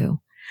do?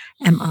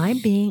 Am I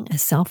being a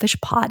selfish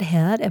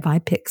pothead if I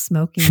pick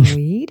smoking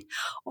weed?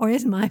 Or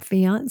is my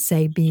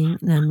fiance being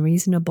an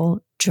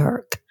unreasonable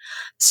jerk?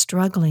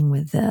 Struggling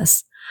with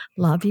this.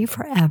 Love you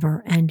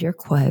forever, and your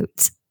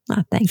quotes.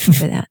 Oh, thank you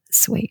for that.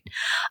 Sweet.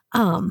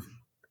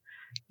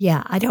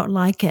 Yeah, I don't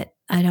like it.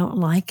 I don't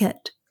like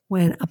it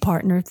when a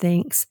partner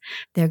thinks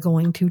they're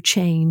going to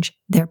change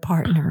their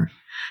partner.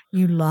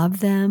 You love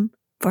them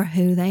for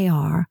who they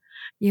are.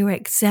 You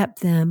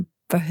accept them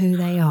for who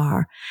they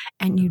are,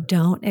 and you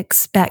don't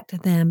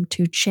expect them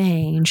to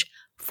change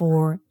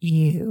for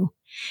you.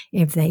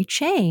 If they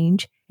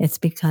change, it's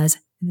because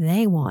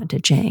they want to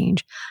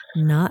change,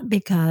 not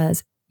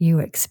because you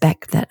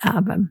expect that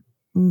of them.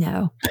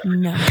 No.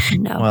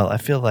 Well, I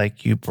feel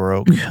like you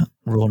broke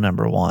rule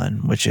number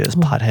 1, which is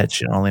potheads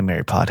should only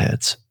marry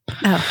potheads.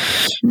 Oh.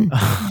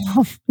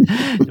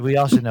 We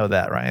all should know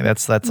that, right?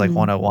 That's like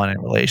 101 in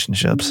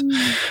relationships.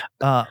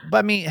 But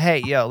I mean,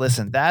 hey,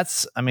 listen,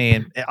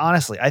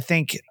 honestly, I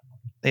think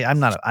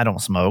I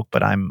don't smoke,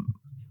 but I'm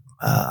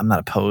not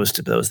opposed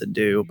to those that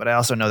do. But I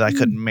also know that I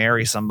couldn't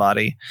marry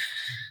somebody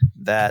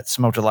that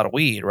smoked a lot of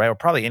weed, right? Or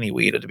probably any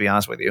weed, to be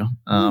honest with you.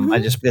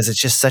 Because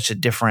it's just such a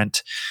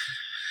different,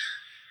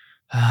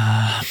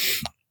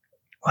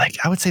 like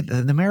I would say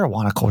the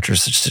marijuana culture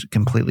is just a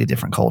completely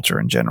different culture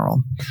in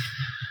general.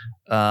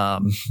 Well,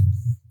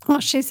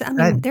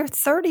 they're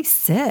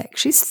 36.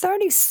 She's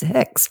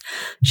 36.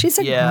 She's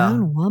a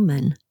grown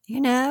woman,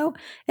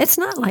 It's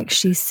not like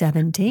she's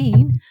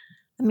 17.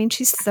 I mean,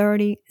 she's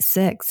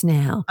 36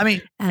 now. I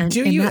mean, and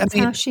that's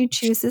how she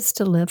chooses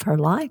to live her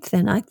life,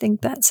 then I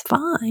think that's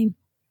fine.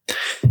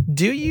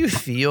 Do you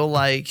feel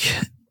like,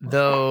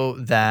 though,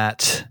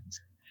 that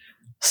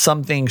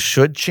something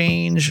should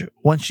change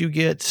once you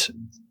get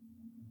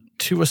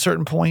to a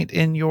certain point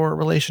in your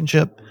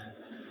relationship?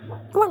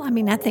 Well, I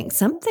mean, I think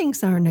some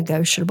things are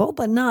negotiable,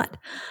 but not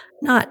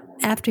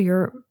after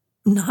you're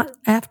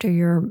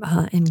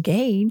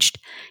engaged.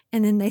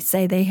 And then they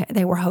say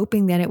they were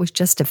hoping that it was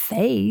just a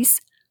phase.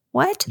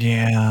 What?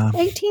 Yeah.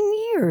 18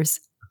 years.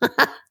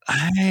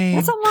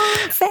 That's a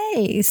long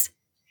phase.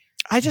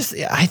 I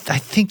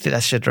think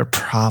that should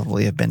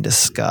probably have been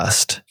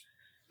discussed.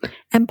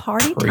 And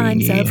party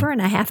time's over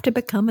and I have to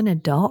become an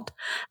adult.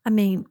 I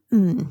mean,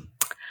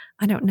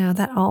 I don't know.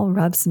 That all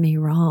rubs me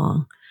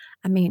wrong.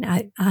 I mean,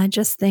 I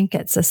just think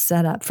it's a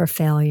setup for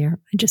failure.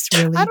 I just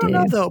really do. I don't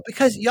know though,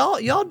 because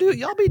y'all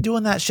be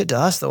doing that shit to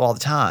us though all the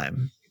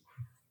time.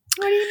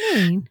 What do you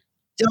mean?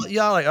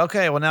 Y'all like,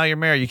 okay, well now you're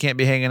married, you can't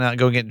be hanging out,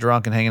 go get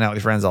drunk and hanging out with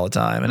your friends all the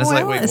time. And it's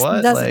like, wait, what?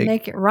 It doesn't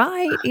make it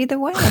right either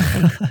way.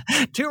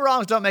 Two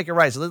wrongs don't make it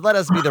right. So let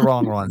us be the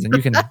wrong ones, and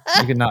you can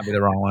not be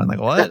the wrong one. Like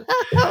what?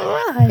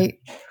 Right.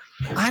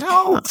 I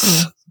don't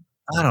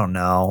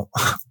know.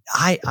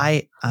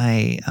 I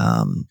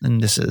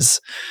and this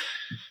is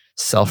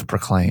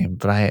self-proclaimed,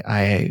 but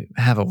I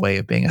have a way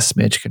of being a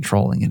smidge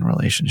controlling in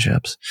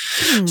relationships.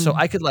 So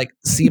I could like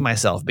see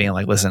myself being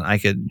like, listen, I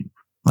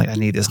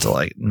need this to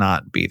like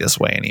not be this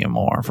way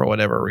anymore for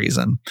whatever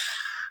reason.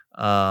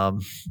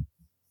 After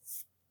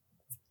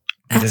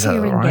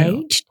you're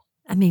engaged?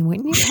 I mean,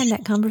 wouldn't you have had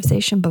that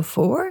conversation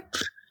before?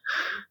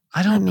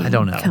 I don't know.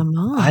 Come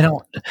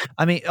on.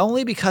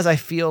 Only because I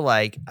feel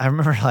like I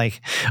remember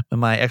like when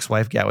my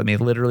ex-wife got with me,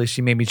 literally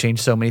she made me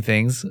change so many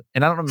things.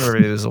 And I don't remember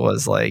if it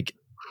was like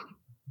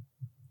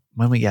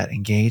when we got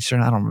engaged or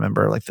not. I don't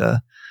remember like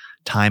the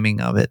timing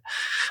of it.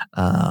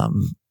 But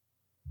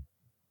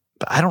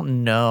I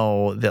don't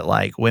know that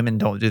like women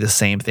don't do the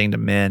same thing to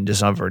men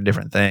just over a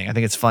different thing. I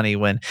think it's funny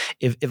when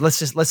if let's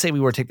say we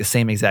were to take the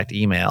same exact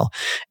email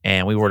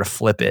and we were to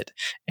flip it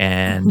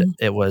and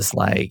it was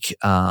like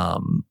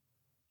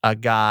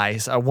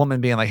a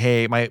woman being like,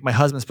 hey, my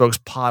husband smokes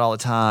pot all the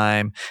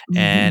time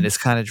and it's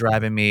kind of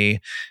driving me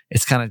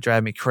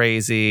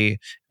crazy.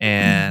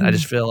 And I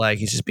just feel like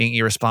he's just being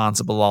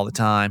irresponsible all the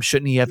time.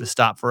 Shouldn't he have to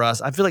stop for us?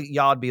 I feel like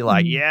y'all would be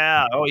like,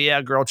 yeah, oh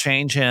yeah, girl,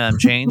 change him.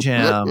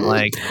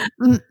 Like,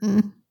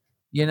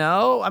 you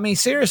know, I mean,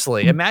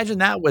 seriously, imagine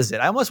that was it.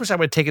 I almost wish I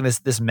would have taken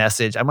this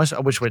message. I wish I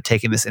would have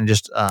taken this and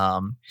just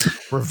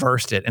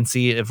reversed it and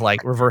see if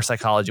like reverse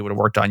psychology would have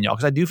worked on y'all.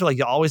 Because I do feel like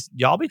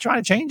y'all be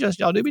trying to change us.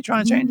 Y'all do be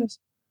trying to change us.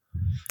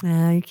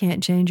 No, you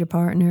can't change your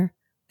partner.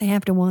 They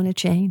have to want to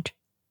change.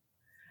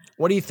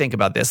 What do you think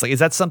about this? Like, is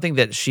that something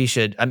that she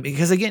should?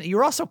 Because again,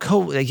 you're also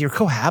you're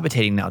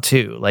cohabitating now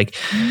too. Like,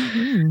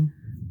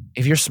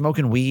 if you're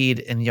smoking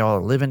weed and y'all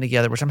are living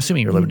together, which I'm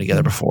assuming you're living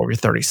together before you're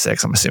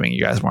 36. I'm assuming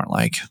you guys weren't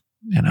like,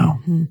 you know,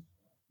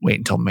 wait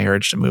until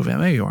marriage to move in.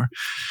 Maybe you were.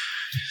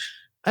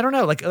 I don't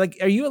know. Like,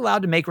 are you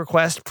allowed to make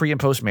requests pre and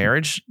post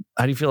marriage?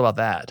 How do you feel about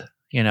that?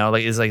 You know,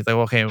 like, is like,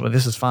 okay, well,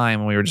 this is fine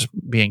when we were just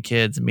being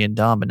kids and being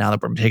dumb, but now that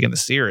we're taking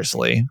this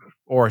seriously,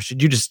 or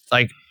should you just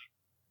like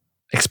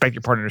expect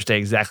your partner to stay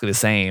exactly the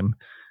same?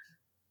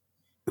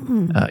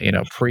 You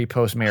know,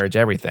 pre-post marriage,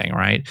 everything,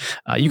 right?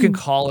 You can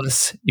call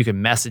us, you can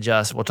message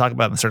us. We'll talk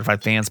about it on the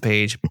Certified Fans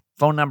page.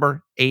 Phone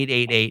number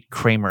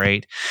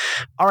 888-Kramer-8.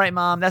 All right,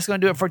 Mom, that's going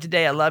to do it for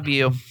today. I love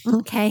you.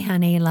 Okay,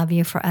 honey, love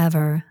you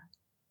forever.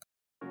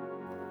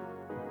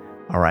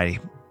 All righty,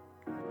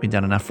 we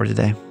done enough for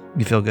today.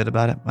 You feel good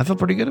about it? I feel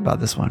pretty good about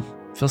this one.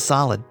 I feel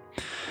solid.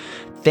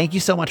 Thank you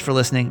so much for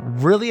listening.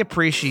 Really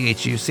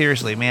appreciate you.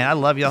 Seriously, man, I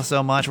love y'all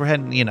so much. We're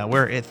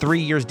at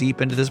 3 years deep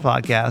into this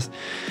podcast.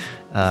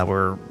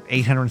 We're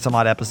 800 and some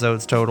odd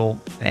episodes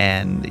total,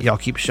 and y'all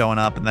keep showing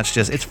up, and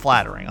it's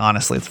flattering.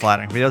 Honestly, it's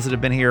flattering. For those that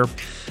have been here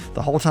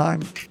the whole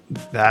time,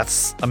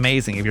 that's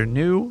amazing. If you're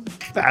new,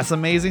 that's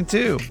amazing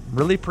too.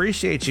 Really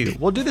appreciate you.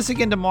 We'll do this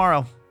again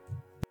tomorrow.